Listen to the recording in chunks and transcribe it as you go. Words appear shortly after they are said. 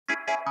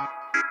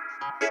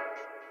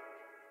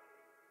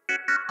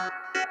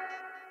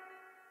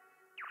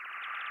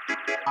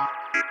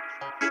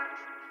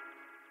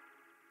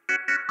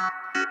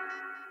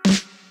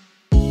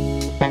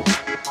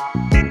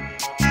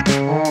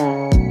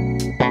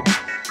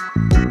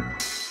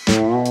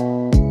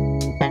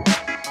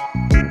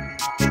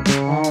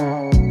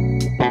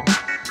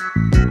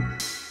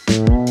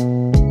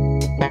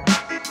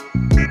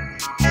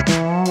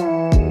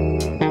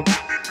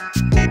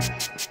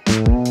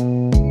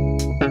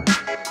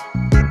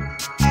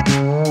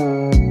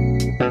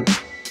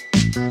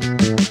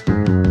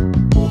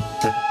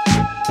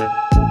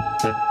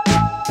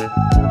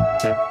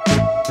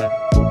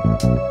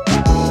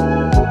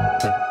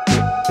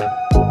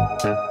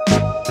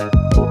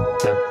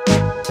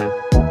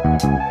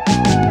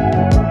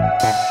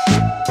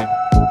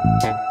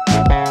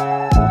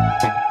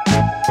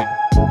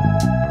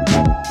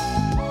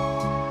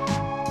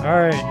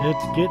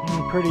It's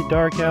getting pretty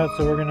dark out,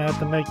 so we're gonna have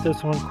to make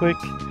this one quick.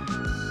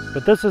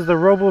 But this is the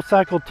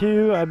ROBOCYCLE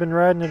 2. I've been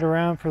riding it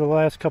around for the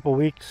last couple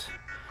weeks,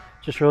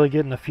 just really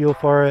getting a feel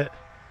for it.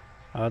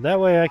 That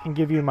way I can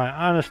give you my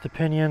honest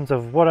opinions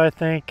of what I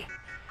think,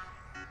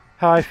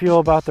 how I feel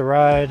about the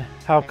ride,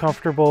 how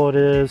comfortable it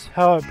is,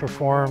 how it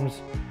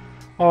performs,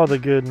 all the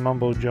good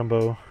mumbo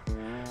jumbo.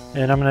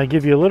 And I'm gonna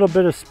give you a little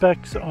bit of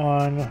specs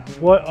on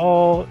what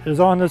all is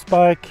on this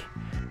bike,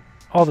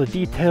 all the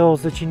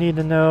details that you need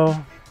to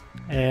know,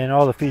 and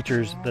all the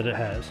features that it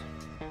has.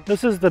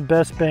 This is the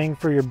best bang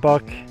for your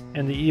buck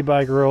in the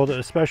e-bike world,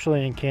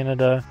 especially in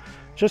Canada,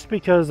 just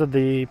because of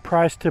the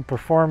price to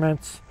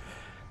performance.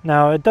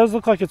 Now, it does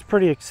look like it's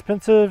pretty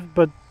expensive,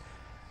 but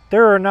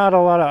there are not a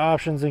lot of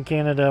options in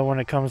Canada when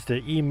it comes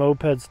to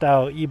e-moped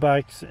style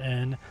e-bikes,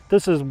 and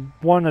this is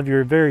one of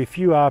your very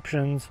few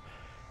options,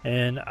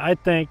 and I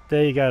think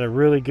they got a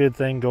really good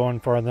thing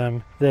going for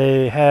them.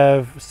 They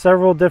have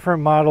several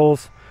different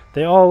models.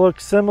 They all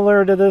look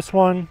similar to this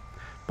one,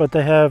 but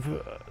they have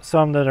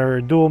some that are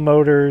dual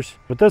motors.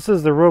 But this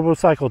is the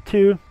ROBOCYCLE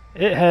 2.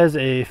 It has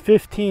a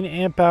 15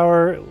 amp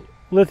hour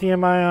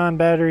lithium ion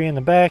battery in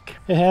the back.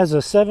 It has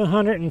a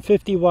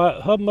 750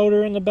 watt hub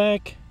motor in the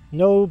back.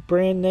 No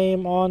brand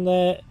name on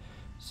that,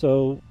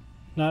 so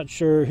not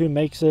sure who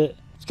makes it.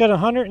 It's got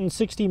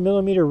 160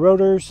 millimeter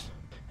rotors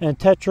and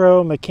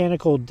Tetro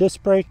mechanical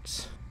disc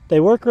brakes.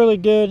 They work really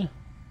good.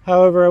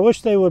 However, I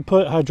wish they would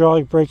put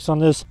hydraulic brakes on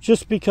this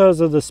just because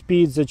of the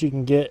speeds that you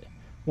can get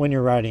when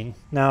you're riding.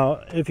 Now,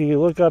 if you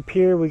look up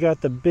here, we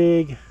got the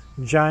big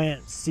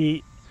giant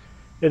seat.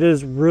 It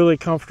is really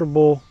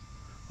comfortable.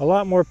 A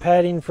lot more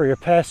padding for your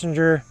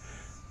passenger,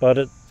 but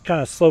it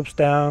kind of slopes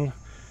down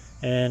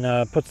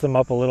and puts them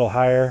up a little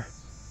higher.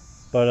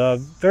 But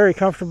very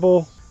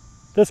comfortable.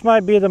 This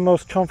might be the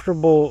most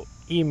comfortable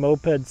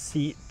e-moped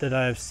seat that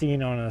I've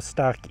seen on a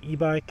stock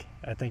e-bike.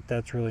 I think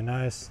that's really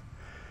nice.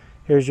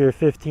 Here's your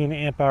 15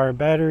 amp hour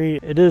battery.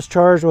 It is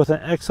charged with an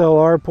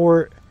XLR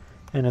port,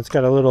 and it's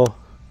got a little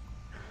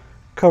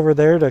cover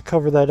there to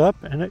cover that up,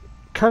 and it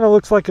kind of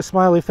looks like a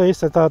smiley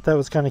face. I thought that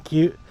was kind of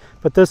cute.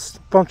 But this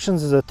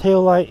functions as a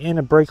tail light and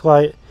a brake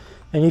light,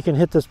 and you can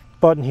hit this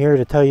button here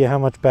to tell you how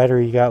much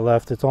battery you got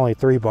left. It's only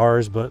 3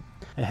 bars, but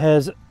it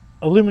has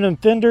aluminum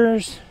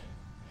fenders,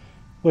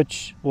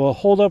 which will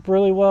hold up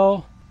really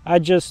well. I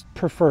just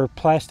prefer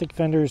plastic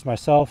fenders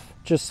myself,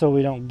 just so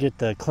we don't get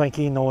the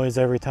clanky noise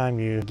every time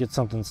you get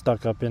something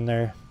stuck up in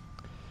there.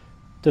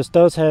 This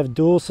does have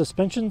dual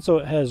suspension, so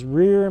it has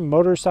rear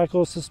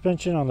motorcycle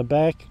suspension on the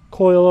back,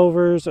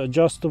 coilovers,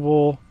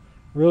 adjustable,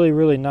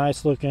 really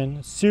nice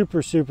looking,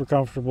 super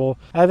comfortable.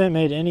 I haven't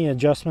made any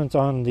adjustments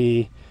on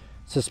the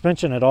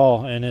suspension at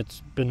all, and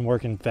it's been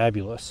working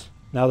fabulous.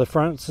 Now, the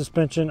front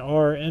suspension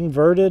are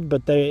inverted,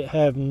 but they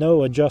have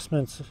no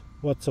adjustments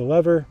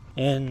whatsoever,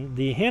 and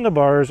the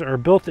handlebars are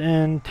built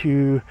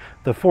into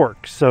the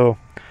forks, so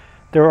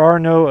there are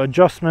no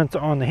adjustments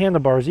on the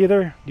handlebars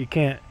either. You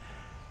can't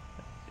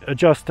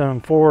adjust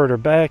them forward or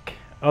back,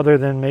 other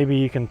than maybe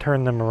you can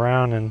turn them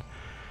around and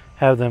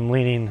have them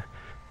leaning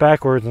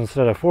backwards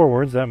instead of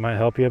forwards. That might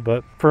help you,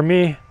 but for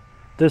me,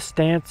 this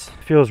stance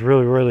feels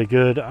really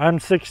good. I'm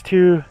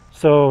 6'2",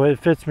 so it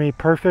fits me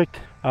perfect.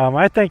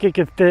 I think it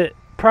could fit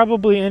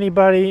probably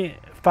anybody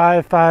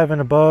 5'5"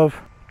 and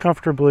above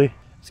comfortably.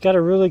 It's got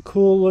a really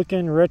cool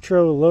looking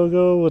retro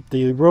logo with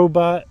the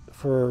robot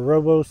for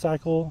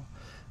ROBOCYCLE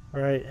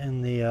right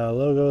in the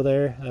logo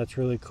there. That's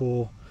really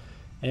cool.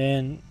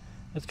 And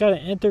it's got an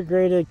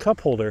integrated cup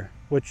holder,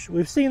 which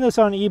we've seen this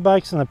on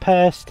e-bikes in the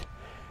past,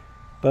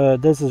 but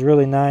this is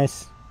really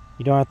nice.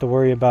 You don't have to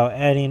worry about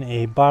adding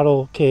a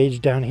bottle cage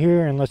down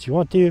here unless you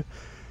want to,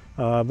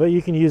 but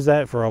you can use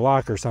that for a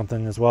lock or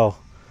something as well,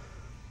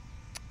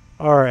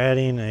 or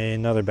adding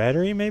another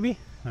battery maybe.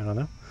 I don't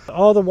know.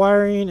 All the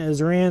wiring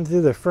is ran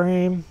through the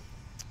frame.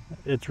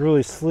 It's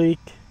really sleek.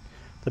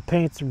 The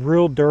paint's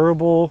real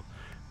durable.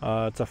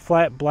 It's a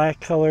flat black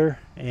color,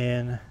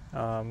 and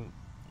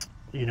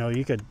you know,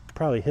 you could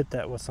probably hit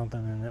that with something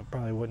and it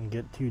probably wouldn't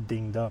get too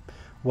dinged up.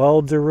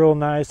 Welds are real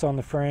nice on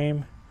the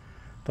frame.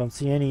 Don't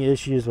see any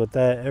issues with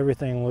that.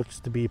 Everything looks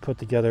to be put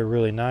together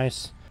really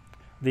nice.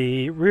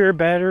 The rear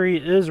battery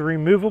is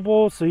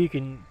removable, so you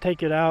can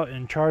take it out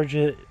and charge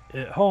it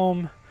at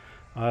home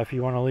if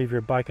you want to leave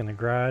your bike in the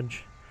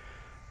garage.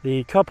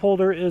 The cup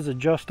holder is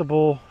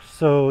adjustable,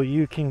 so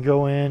you can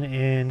go in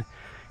and,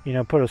 you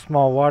know, put a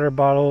small water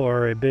bottle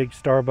or a big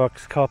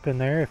Starbucks cup in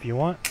there if you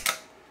want.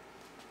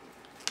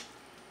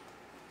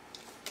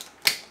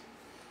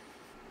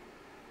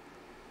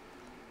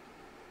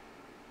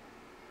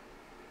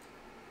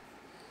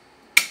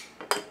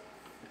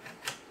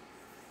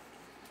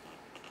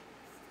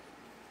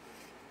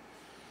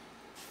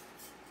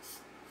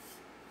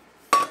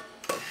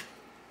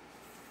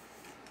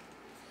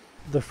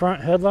 The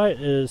front headlight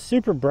is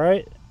super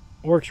bright,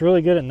 works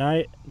really good at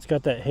night. It's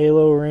got that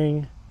halo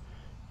ring,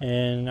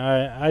 and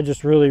I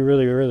just really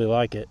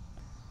like it.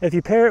 If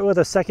you pair it with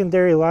a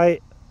secondary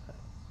light,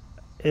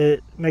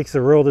 it makes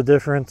a world of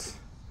difference,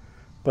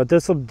 but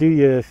this will do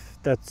you if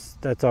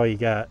that's all you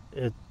got.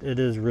 It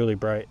is really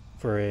bright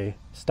for a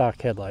stock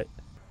headlight.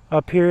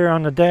 Up here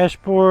on the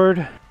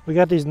dashboard, we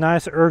got these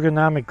nice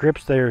ergonomic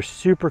grips. They are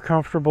super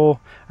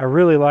comfortable. I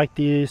really like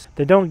these.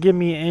 They don't give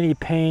me any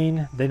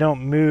pain. They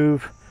don't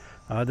move.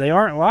 They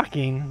aren't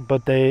locking,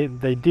 but they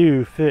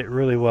do fit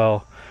really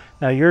well.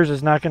 Now yours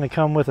is not going to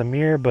come with a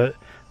mirror, but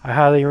I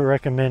highly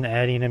recommend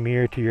adding a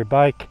mirror to your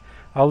bike.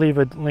 I'll leave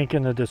a link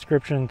in the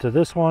description to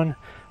this one,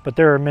 but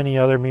there are many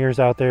other mirrors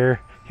out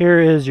there.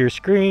 Here is your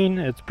screen.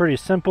 It's pretty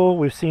simple.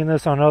 We've seen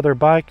this on other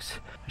bikes.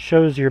 It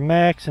shows your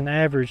max and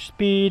average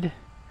speed,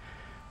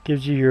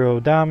 gives you your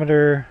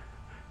odometer,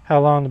 how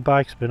long the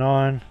bike's been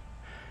on,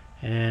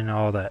 and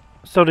all that.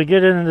 So to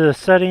get into the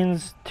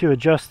settings to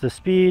adjust the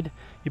speed,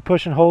 you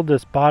push and hold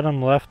this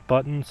bottom left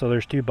button. So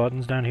there's two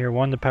buttons down here,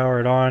 one to power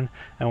it on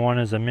and one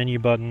is a menu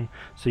button.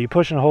 So you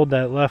push and hold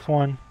that left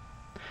one,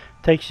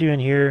 takes you in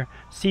here.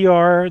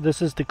 CR,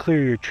 this is to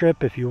clear your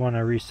trip. If you want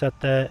to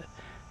reset that,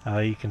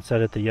 you can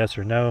set it to yes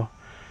or no.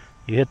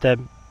 You hit that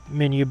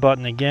menu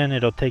button again,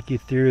 it'll take you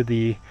through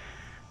the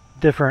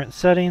different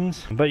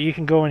settings, but you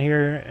can go in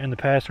here and the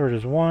password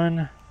is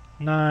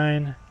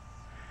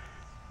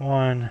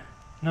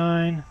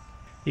 1919.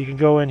 You can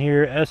go in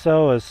here,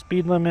 SL as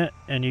speed limit,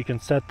 and you can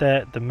set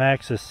that. The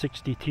max is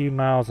 62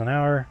 miles an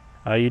hour.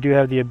 You do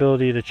have the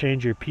ability to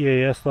change your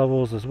PAS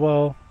levels as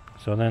well.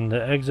 So then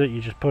the exit,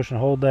 you just push and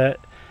hold that,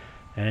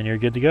 and you're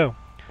good to go.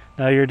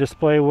 Now your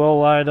display will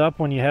light up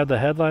when you have the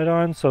headlight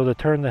on. So to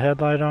turn the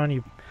headlight on,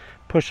 you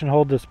push and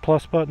hold this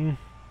plus button.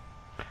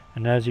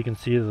 And as you can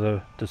see,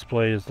 the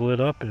display is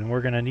lit up, and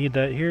we're going to need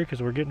that here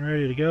because we're getting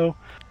ready to go.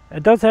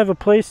 It does have a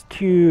place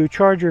to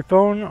charge your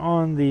phone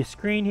on the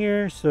screen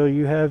here, so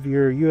you have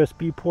your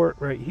USB port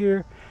right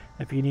here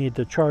if you need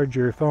to charge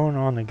your phone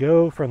on the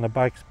go from the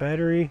bike's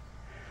battery.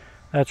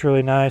 That's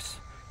really nice,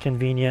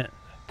 convenient,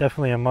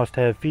 definitely a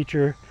must-have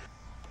feature.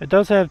 It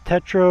does have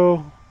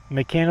Tetro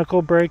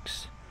mechanical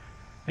brakes.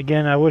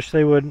 Again, I wish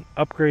they would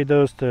upgrade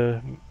those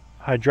to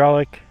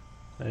hydraulic.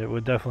 It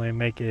would definitely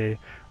make a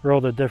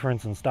world of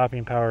difference in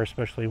stopping power,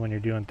 especially when you're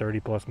doing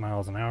 30+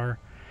 miles an hour.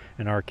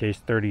 In our case,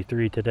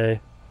 33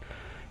 today.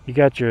 You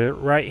got your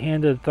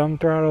right-handed thumb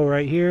throttle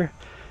right here.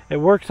 It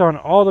works on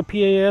all the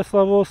PAS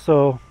levels,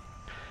 so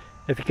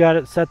if you got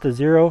it set to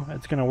 0,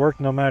 it's going to work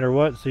no matter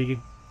what. So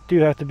you do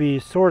have to be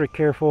sort of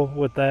careful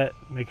with that.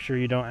 Make sure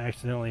you don't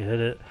accidentally hit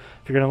it.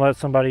 If you're going to let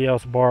somebody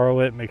else borrow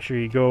it, make sure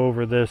you go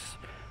over this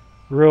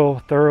real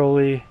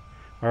thoroughly,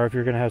 or if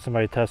you're going to have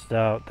somebody test it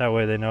out, that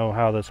way they know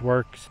how this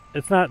works.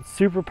 It's not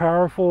super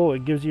powerful.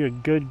 It gives you a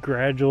good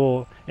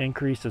gradual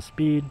increase of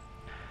speed,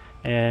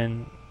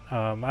 and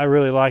I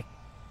really like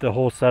the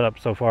whole setup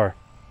so far.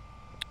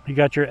 You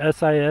got your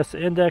SIS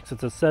index.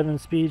 It's a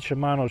 7-speed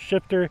Shimano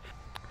shifter.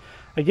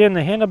 Again,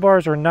 the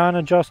handlebars are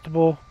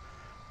non-adjustable.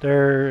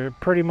 They're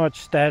pretty much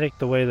static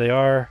the way they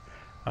are,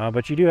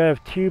 but you do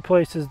have 2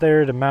 places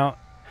there to mount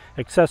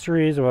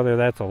accessories, whether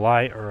that's a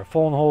light or a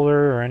phone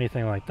holder or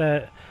anything like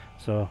that.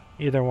 So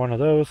either one of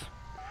those.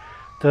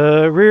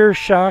 The rear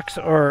shocks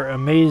are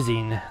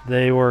amazing.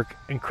 They work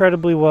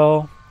incredibly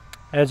well.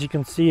 As you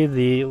can see,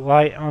 the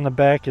light on the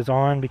back is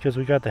on because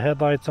we got the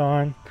headlights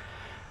on.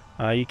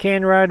 You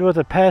can ride with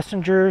a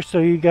passenger, so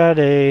you got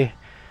a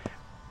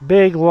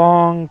big,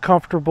 long,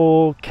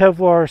 comfortable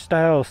Kevlar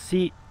style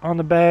seat on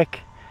the back.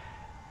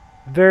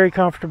 Very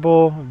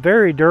comfortable,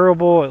 very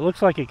durable. It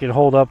looks like it can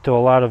hold up to a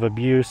lot of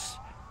abuse.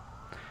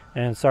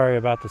 And sorry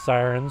about the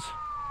sirens.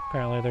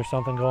 Apparently there's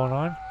something going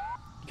on.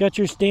 You got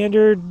your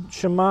standard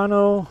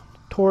Shimano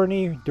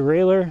Tourney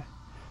derailleur.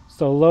 It's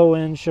a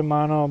low-end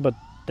Shimano, but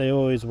they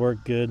always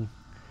work good.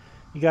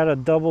 You got a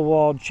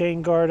double-walled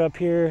chain guard up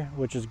here,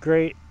 which is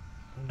great.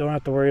 Don't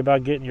have to worry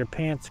about getting your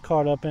pants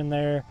caught up in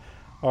there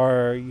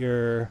or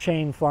your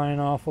chain flying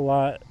off a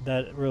lot.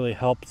 That really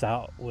helps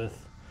out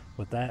with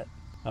that.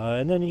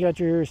 And then you got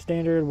your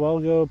standard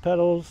Welgo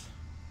pedals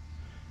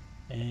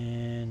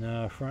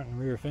and front and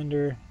rear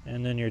fender,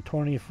 and then your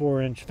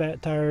 24-inch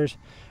fat tires.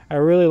 I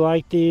really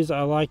like these.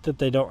 I like that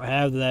they don't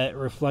have that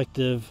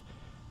reflective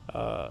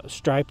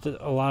stripe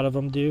that a lot of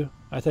them do.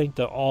 I think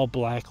the all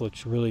black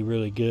looks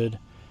really good.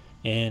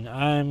 and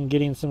I'm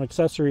getting some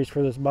accessories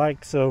for this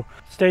bike, so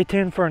stay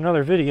tuned for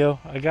another video.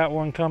 I got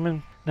one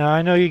coming. Now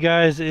I know you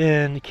guys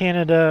in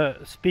Canada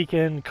speak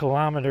in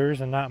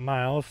kilometers and not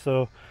miles,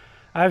 so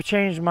I've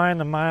changed mine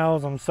to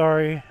miles. I'm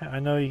sorry. I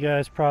know you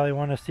guys probably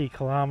want to see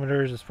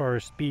kilometers as far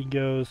as speed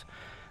goes,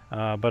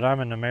 but I'm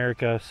in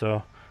America,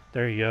 so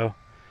there you go.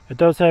 It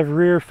does have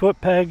rear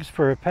foot pegs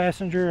for a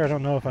passenger. I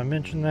don't know if I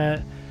mentioned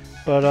that,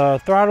 but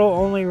throttle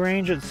only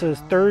range, it says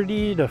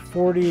 30 to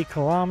 40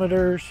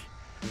 kilometers.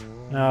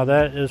 Now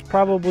that is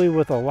probably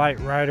with a light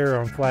rider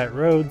on flat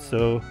roads,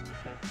 so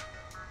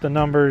the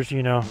numbers,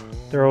 you know,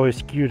 they're always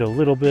skewed a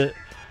little bit.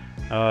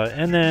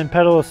 And then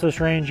pedal assist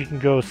range, you can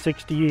go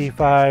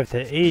 65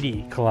 to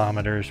 80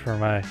 kilometers for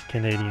my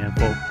Canadian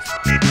folks.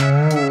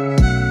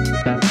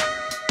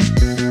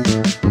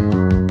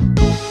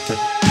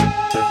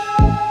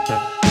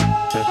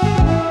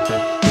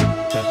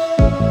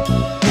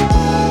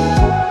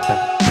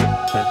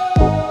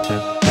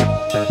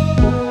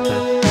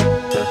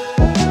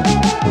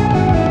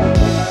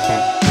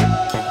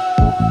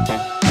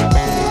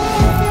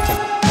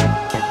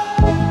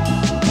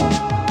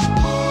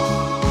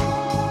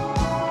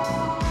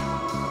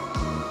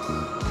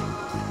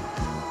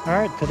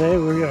 Alright, today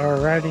we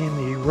are riding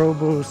the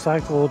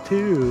ROBOCYCLE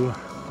 2.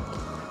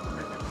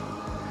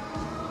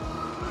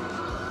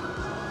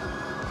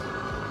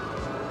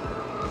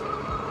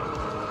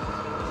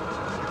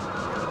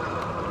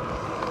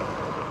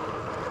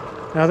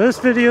 Now this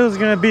video is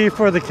going to be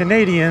for the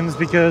Canadians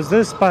because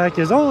this bike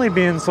is only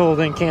being sold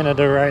in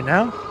Canada right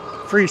now.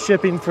 Free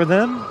shipping for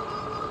them.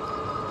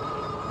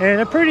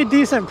 And a pretty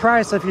decent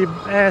price if you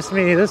ask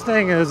me. This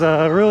thing is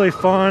really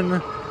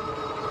fun,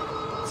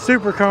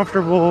 super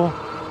comfortable.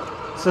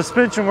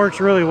 Suspension works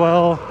really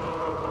well.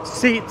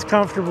 Seat's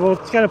comfortable.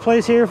 It's got a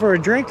place here for a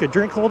drink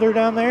holder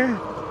down there.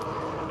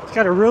 It's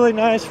got a really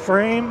nice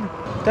frame.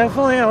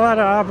 Definitely a lot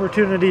of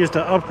opportunities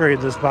to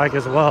upgrade this bike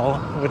as well,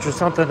 which is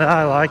something that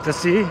I like to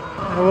see.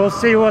 And we'll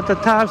see what the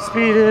top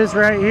speed is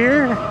right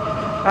here.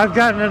 I've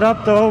gotten it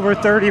up to over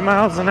 30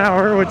 miles an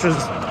hour, which is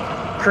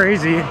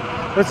crazy.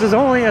 This is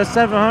only a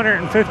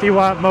 750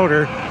 watt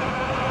motor.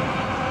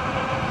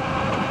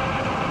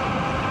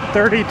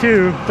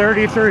 32,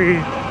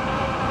 33.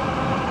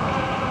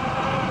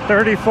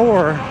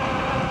 34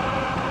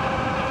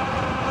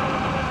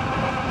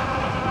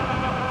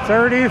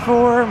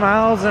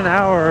 miles an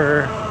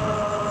hour.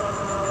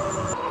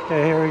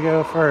 Okay, here we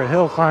go for a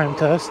hill climb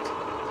test.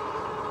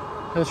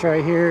 This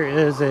right here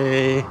is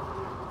a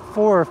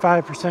 4 or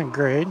 5%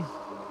 grade,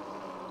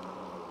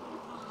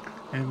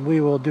 and we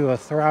will do a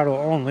throttle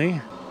only.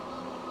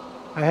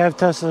 I have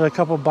tested a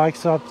couple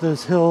bikes up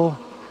this hill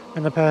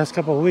in the past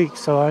couple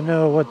weeks, so I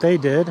know what they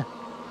did.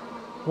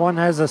 One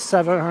has a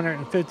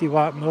 750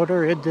 watt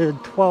motor. It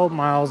did 12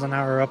 miles an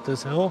hour up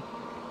this hill.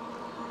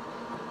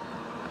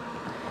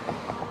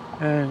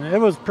 And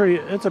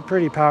it's a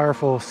pretty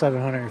powerful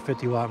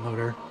 750 watt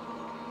motor.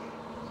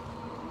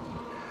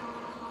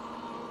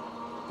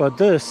 But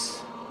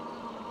this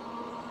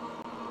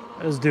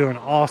is doing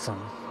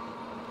awesome.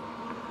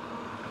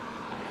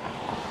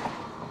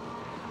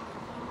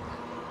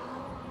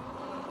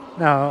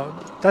 Now,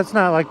 that's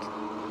not like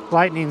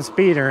lightning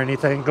speed or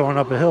anything going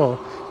up a hill,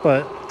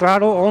 but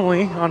throttle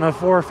only on a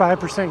 4 or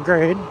 5%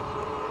 grade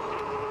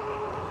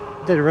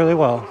did really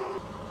well.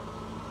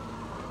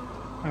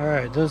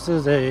 Alright, this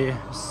is a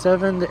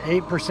 7 to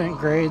 8%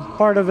 grade.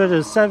 Part of it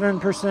is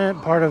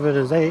 7%, part of it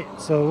is 8.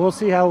 So we'll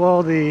see how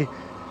well the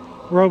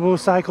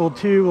ROBOCYCLE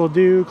 2 will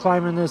do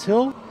climbing this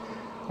hill.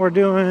 We're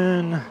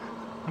doing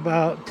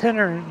about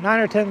 9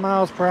 or 10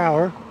 miles per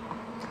hour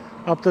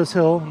up this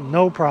hill,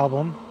 no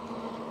problem.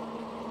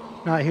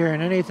 Not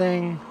hearing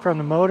anything from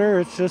the motor,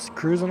 it's just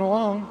cruising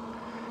along.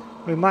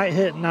 We might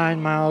hit 9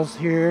 miles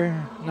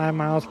here, 9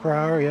 miles per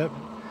hour, yep.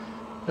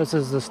 This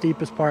is the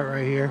steepest part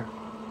right here.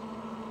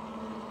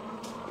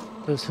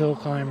 This hill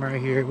climb right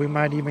here, we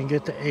might even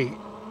get to 8.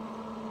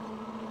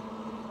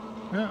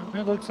 Well,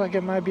 it looks like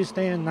it might be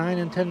staying 9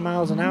 and 10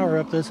 miles an hour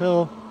up this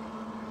hill.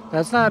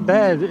 That's not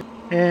bad.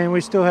 And we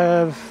still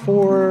have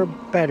 4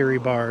 battery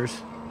bars.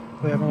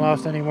 We haven't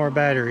lost any more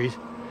batteries.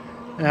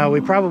 Now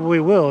we probably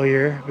will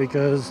here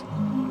because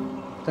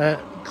that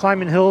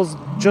climbing hills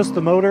just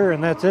the motor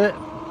and that's it.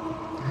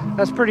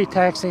 That's pretty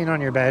taxing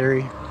on your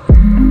battery.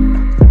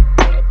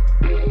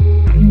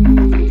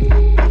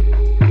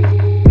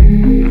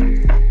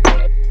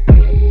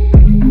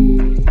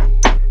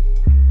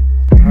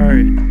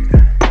 Alright,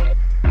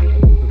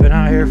 we've been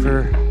out here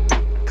for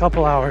a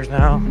couple hours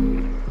now,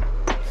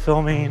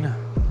 filming,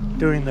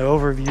 doing the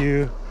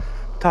overview,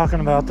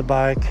 talking about the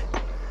bike.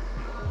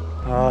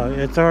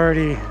 It's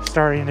already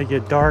starting to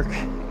get dark.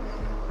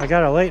 I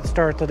got a late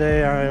start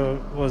today. I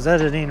was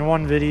editing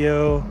one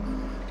video,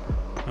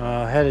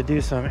 had to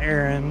do some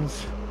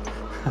errands,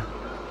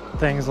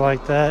 things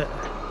like that.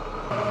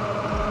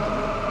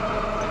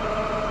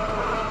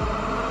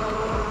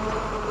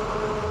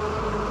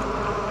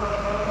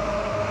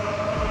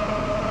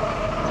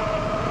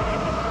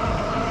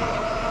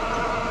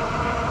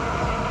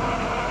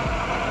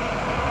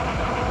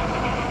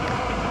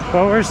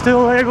 But we're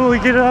still able to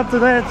get up to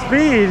that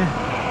speed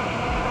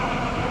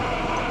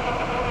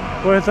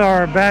with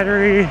our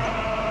battery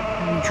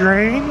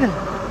drained.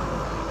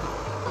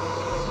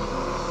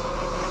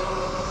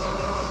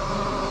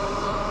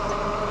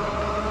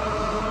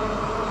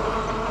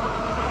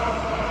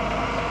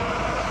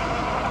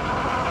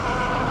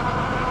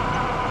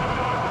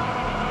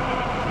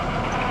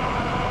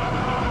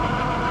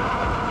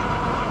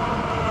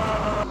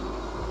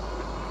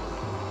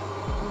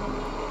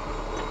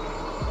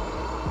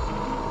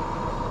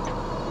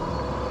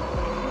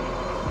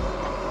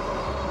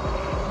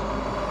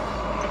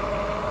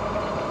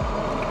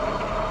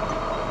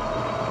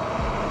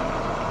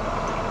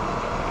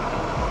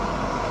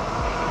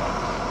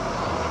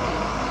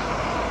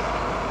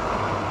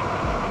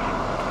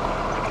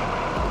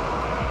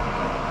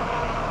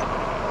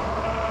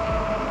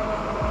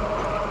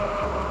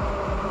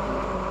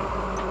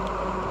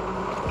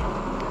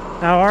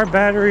 Now our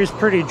battery is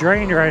pretty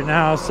drained right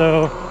now,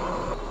 so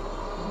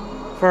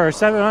for a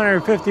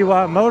 750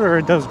 watt motor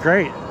it does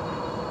great.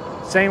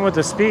 Same with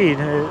the speed.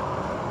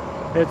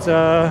 It's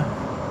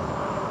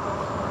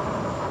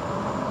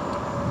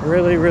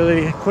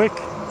really quick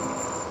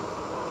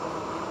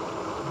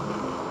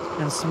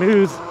and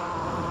smooth,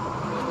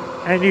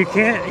 and you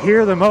can't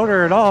hear the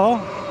motor at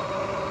all.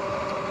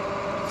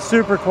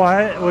 Super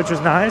quiet, which is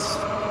nice.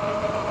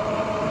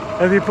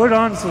 If you put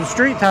on some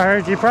street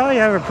tires, you probably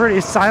have a pretty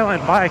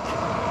silent bike.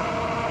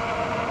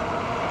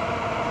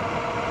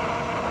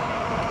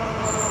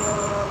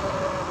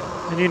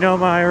 And you know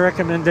my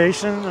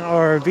recommendation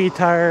are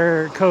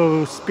Veetire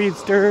Co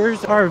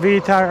Speedsters or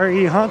Veetire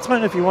E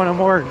Huntsman if you want a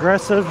more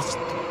aggressive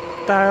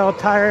style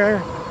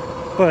tire,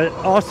 but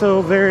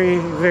also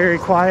very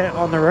quiet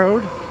on the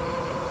road.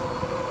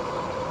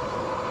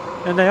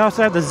 And they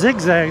also have the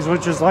zigzags,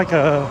 which is like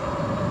a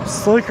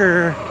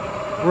slicker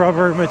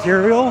rubber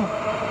material,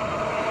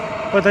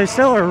 but they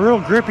still are real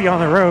grippy on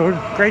the road.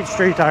 Great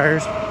street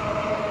tires.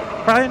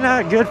 Probably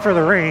not good for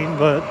the rain,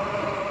 but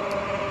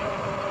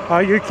all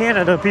you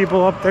Canada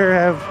people up there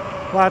have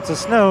lots of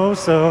snow,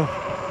 so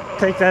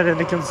take that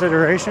into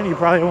consideration. You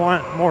probably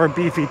want more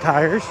beefy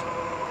tires.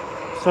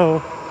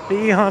 So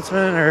the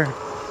E-Huntsman are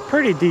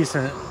pretty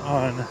decent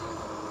on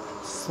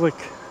slick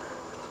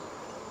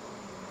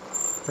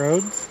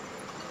roads.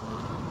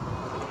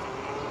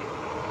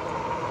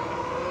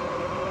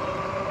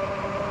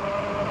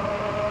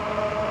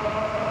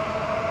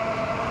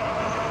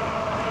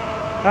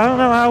 I don't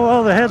know how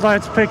well the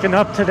headlight's picking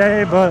up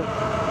today, but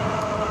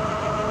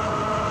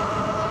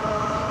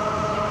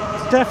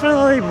it's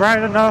definitely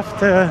bright enough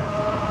to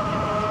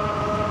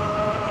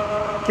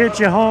get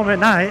you home at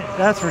night,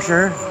 that's for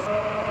sure.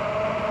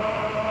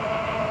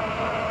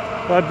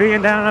 But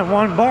being down at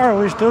one bar,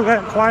 we still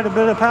got quite a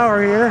bit of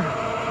power here.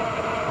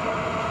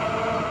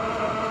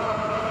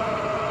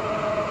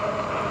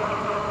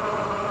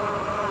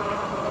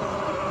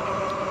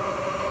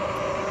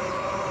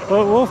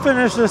 But we'll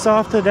finish this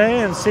off today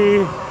and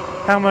see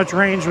how much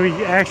range we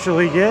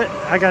actually get.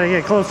 I gotta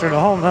get closer to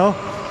home though.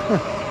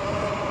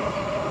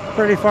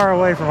 Pretty far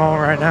away from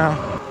home right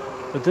now.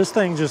 But this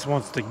thing just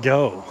wants to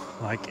go.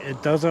 Like,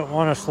 it doesn't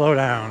want to slow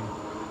down.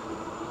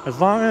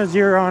 As long as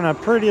you're on a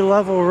pretty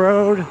level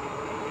road,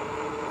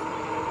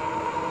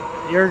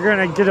 you're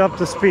gonna get up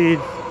the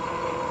speed,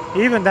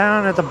 even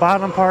down at the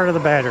bottom part of the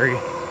battery.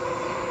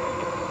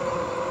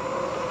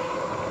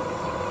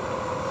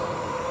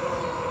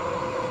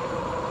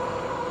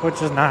 Which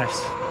is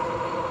nice.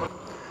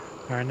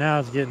 Alright, now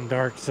it's getting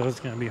dark, so it's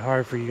going to be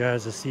hard for you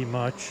guys to see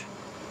much.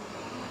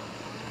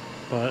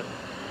 But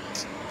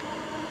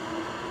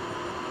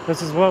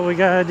this is what we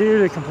got to do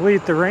to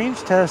complete the range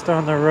test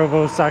on the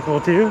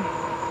ROBOCYCLE 2.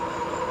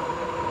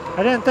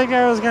 I didn't think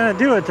I was going to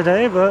do it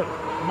today, but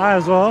might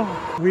as well.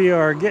 We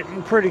are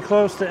getting pretty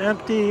close to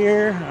empty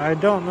here. I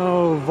don't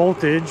know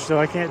voltage, so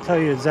I can't tell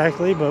you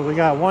exactly, but we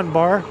got 1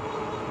 bar.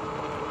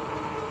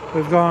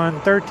 We've gone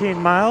 13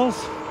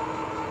 miles.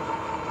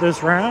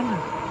 This round.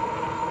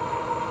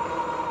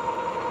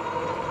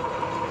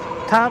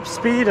 Top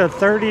speed of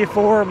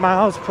 34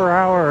 miles per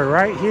hour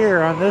right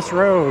here on this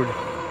road.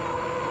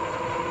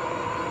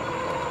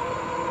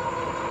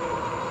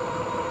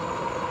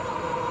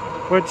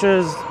 Which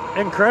is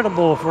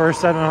incredible for a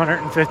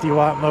 750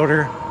 watt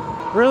motor.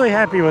 Really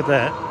happy with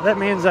that. That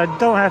means I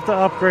don't have to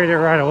upgrade it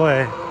right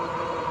away.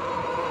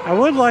 I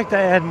would like to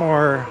add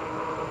more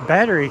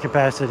battery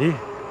capacity,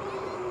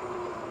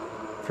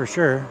 for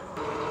sure.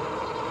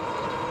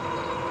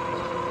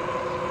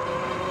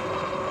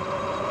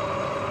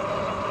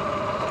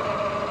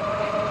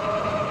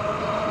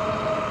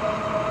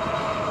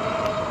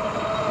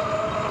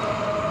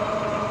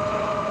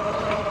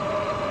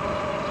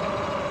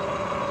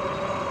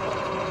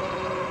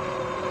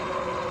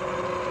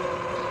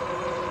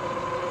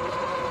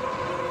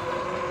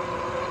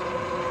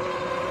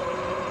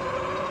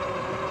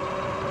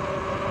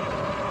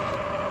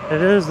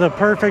 It is the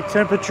perfect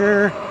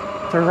temperature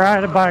to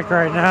ride a bike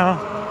right now,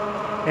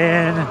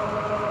 and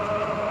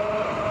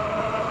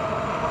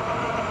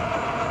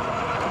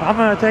I'm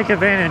gonna take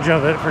advantage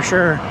of it for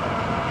sure.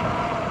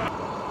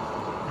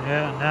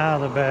 Yeah, now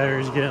the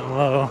battery's getting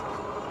low.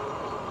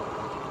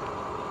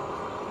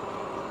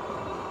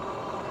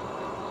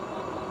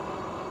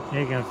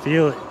 You can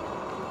feel it.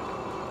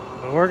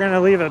 But we're gonna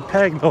leave it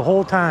pegged the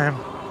whole time.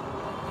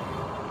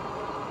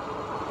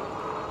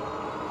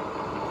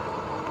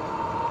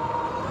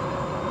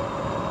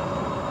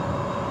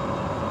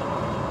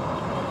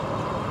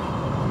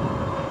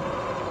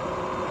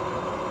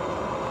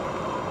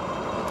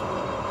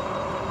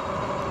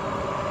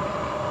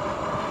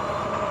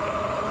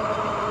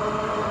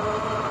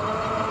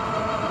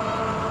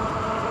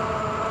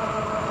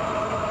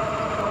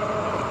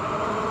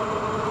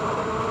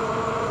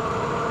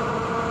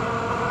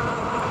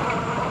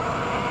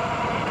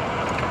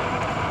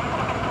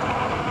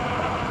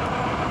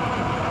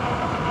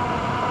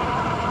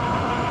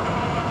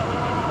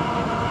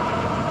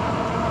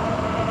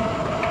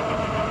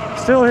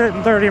 Still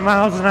hitting 30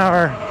 miles an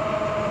hour.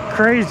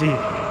 Crazy.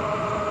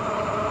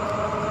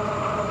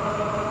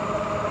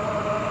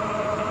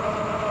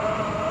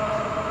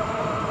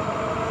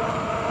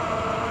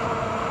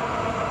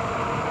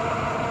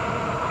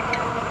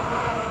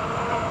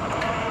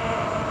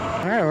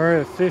 Alright, we're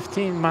at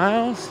 15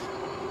 miles.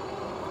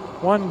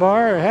 1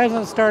 bar. It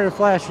hasn't started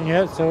flashing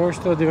yet, so we're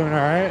still doing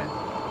alright.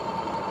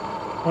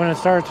 When it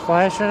starts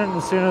flashing,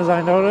 as soon as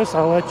I notice,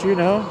 I'll let you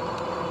know.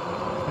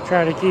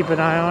 Try to keep an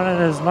eye on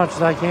it as much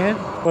as I can,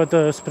 but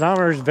the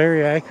speedometer is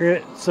very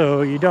accurate,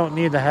 so you don't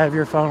need to have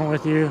your phone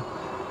with you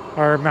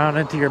or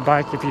mounted to your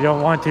bike if you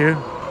don't want to.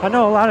 I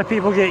know a lot of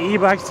people get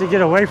e-bikes to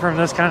get away from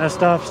this kind of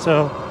stuff,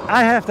 so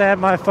I have to have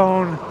my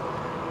phone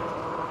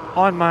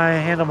on my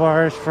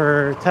handlebars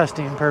for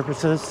testing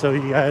purposes, so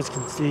you guys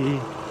can see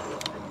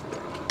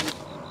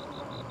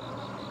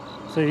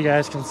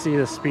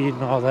the speed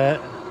and all that,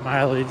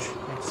 mileage,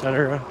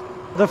 etc.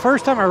 The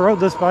first time I rode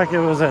this bike, it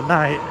was at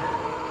night.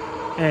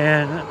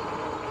 And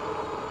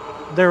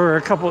there were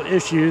a couple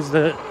issues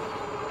that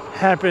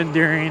happened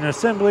during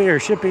assembly or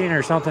shipping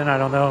or something, I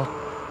don't know.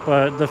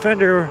 But the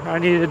fender, I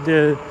needed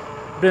to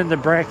bend the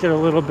bracket a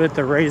little bit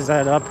to raise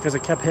that up because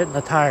it kept hitting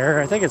the tire.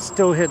 I think it's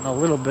still hitting a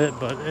little bit,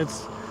 but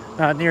it's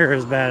not near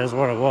as bad as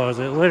what it was.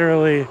 It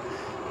literally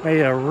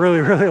made a really,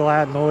 really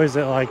loud noise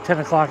at like 10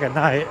 o'clock at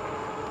night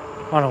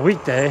on a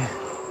weekday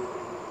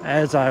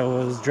as I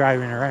was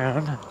driving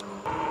around.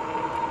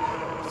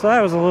 So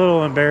that was a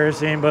little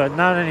embarrassing, but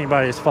not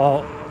anybody's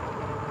fault.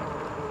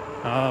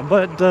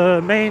 But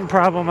the main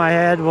problem I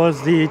had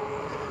was the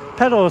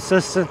pedal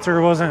assist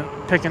sensor wasn't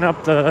picking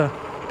up the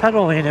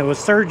pedaling. It was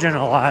surging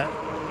a lot.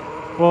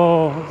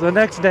 Well, the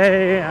next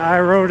day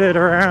I rode it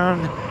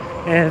around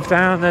and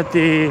found that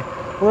the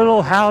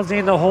little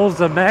housing that holds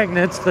the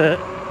magnets that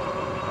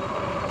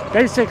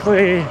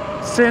basically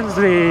sends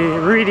the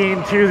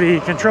reading to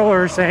the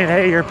controller saying,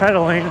 hey, you're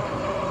pedaling.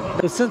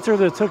 The sensor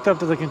that's hooked up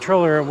to the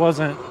controller, it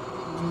wasn't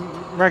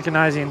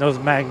recognizing those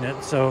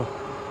magnets, so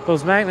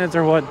those magnets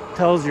are what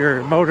tells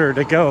your motor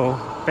to go,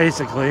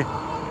 basically.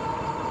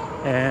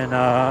 And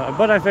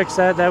but I fixed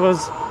that. That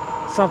was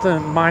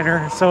something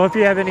minor. So if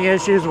you have any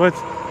issues with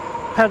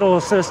pedal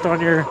assist on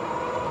your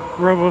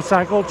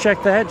ROBOCYCLE,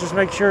 check that. Just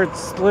make sure it's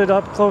slid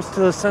up close to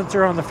the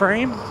sensor on the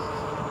frame.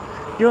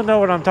 You'll know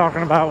what I'm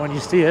talking about when you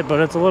see it, but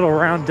it's a little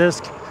round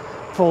disc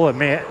full of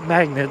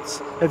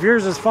magnets. If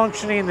yours is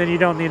functioning, then you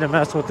don't need to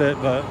mess with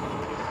it, but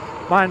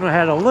mine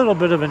had a little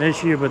bit of an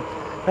issue, but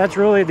that's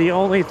really the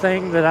only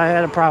thing that I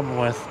had a problem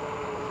with.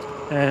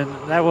 And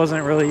that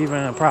wasn't really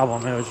even a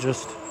problem. It was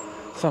just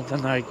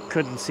something I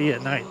couldn't see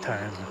at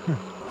nighttime.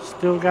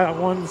 Still got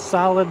 1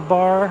 solid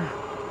bar.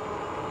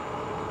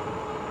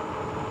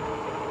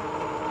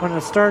 When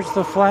it starts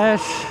to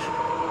flash,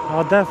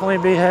 I'll definitely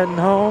be heading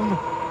home.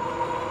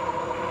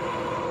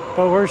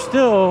 But we're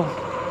still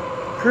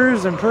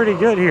cruising pretty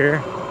good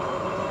here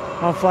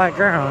on flat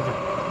ground.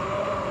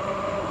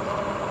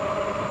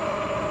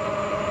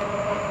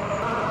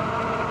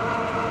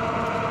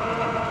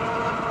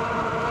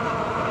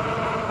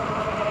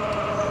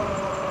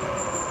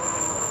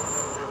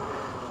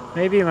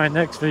 Maybe my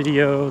next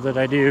video that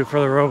I do for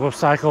the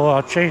ROBOCYCLE,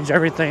 I'll change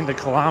everything to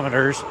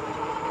kilometers.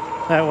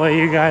 That way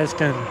you guys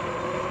can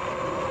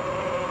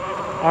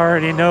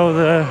already know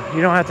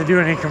you don't have to do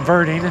any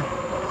converting.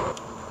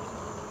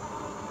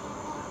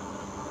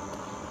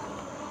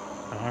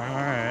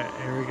 Alright,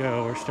 here we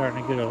go. We're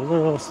starting to get a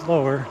little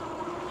slower.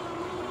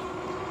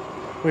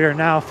 We are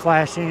now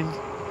flashing,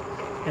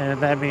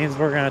 and that means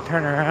we're going to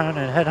turn around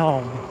and head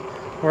home.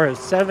 We're at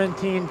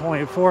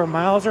 17.4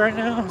 miles right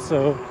now,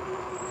 so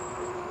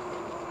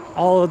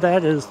all of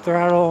that is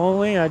throttle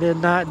only. I did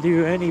not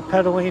do any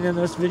pedaling in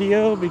this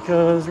video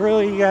because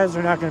really you guys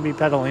are not going to be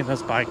pedaling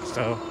this bike,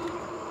 so.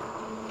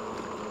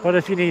 But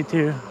if you need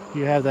to,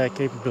 you have that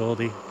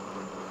capability.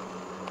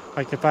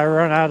 Like if I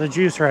run out of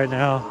juice right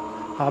now,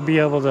 I'll be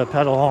able to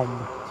pedal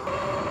home.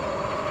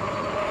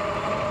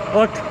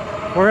 Look,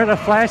 we're at a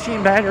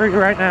flashing battery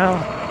right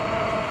now.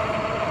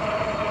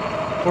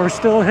 We're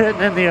still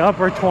hitting in the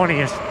upper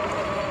 20s.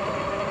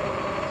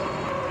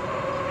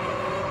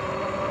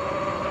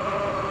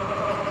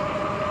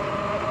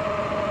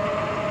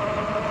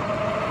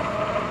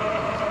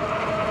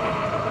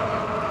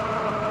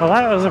 Well,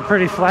 that was a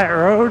pretty flat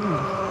road.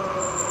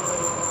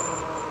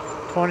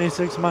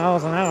 26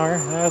 miles an hour.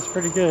 That's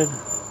pretty good.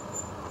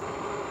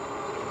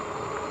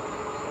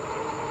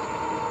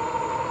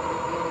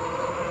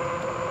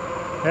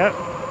 Yep,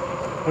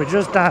 we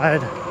just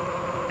died.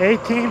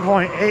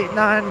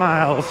 18.89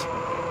 miles.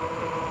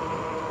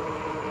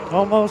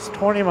 Almost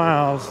 20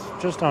 miles,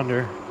 just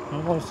under.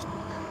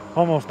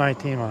 Almost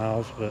 19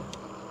 miles, but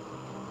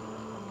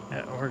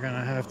yeah, we're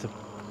gonna have to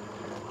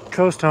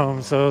coast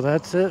home. So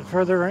that's it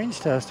for the range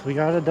test. We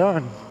got it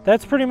done.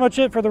 That's pretty much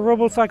it for the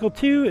ROBOCYCLE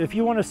 2. If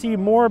you want to see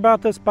more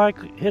about this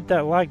bike, hit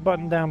that like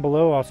button down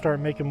below. I'll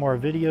start making more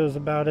videos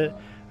about it.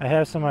 I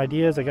have some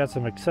ideas. I got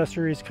some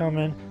accessories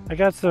coming. I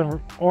got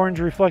some orange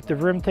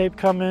reflective rim tape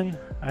coming.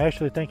 I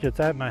actually think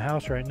it's at my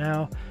house right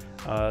now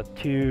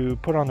to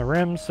put on the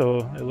rims, so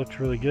it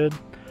looks really good.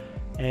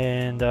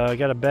 And I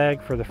got a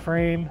bag for the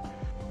frame.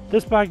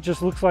 This bike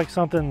just looks like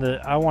something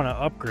that I want to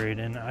upgrade,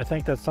 and I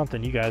think that's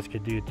something you guys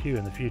could do too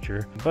in the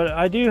future. But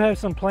I do have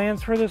some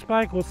plans for this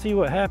bike. We'll see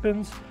what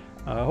happens.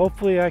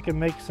 Hopefully I can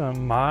make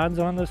some mods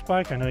on this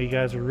bike. I know you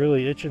guys are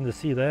really itching to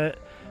see that.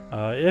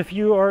 If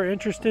you are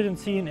interested in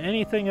seeing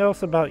anything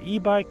else about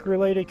e-bike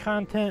related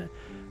content,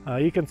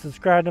 you can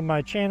subscribe to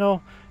my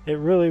channel. It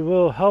really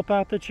will help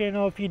out the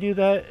channel if you do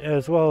that,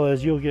 as well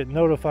as you'll get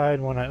notified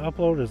when I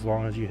upload as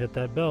long as you hit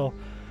that bell.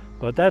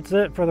 But that's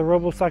it for the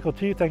ROBOCYCLE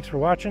 2. Thanks for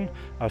watching.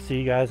 I'll see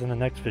you guys in the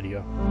next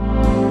video.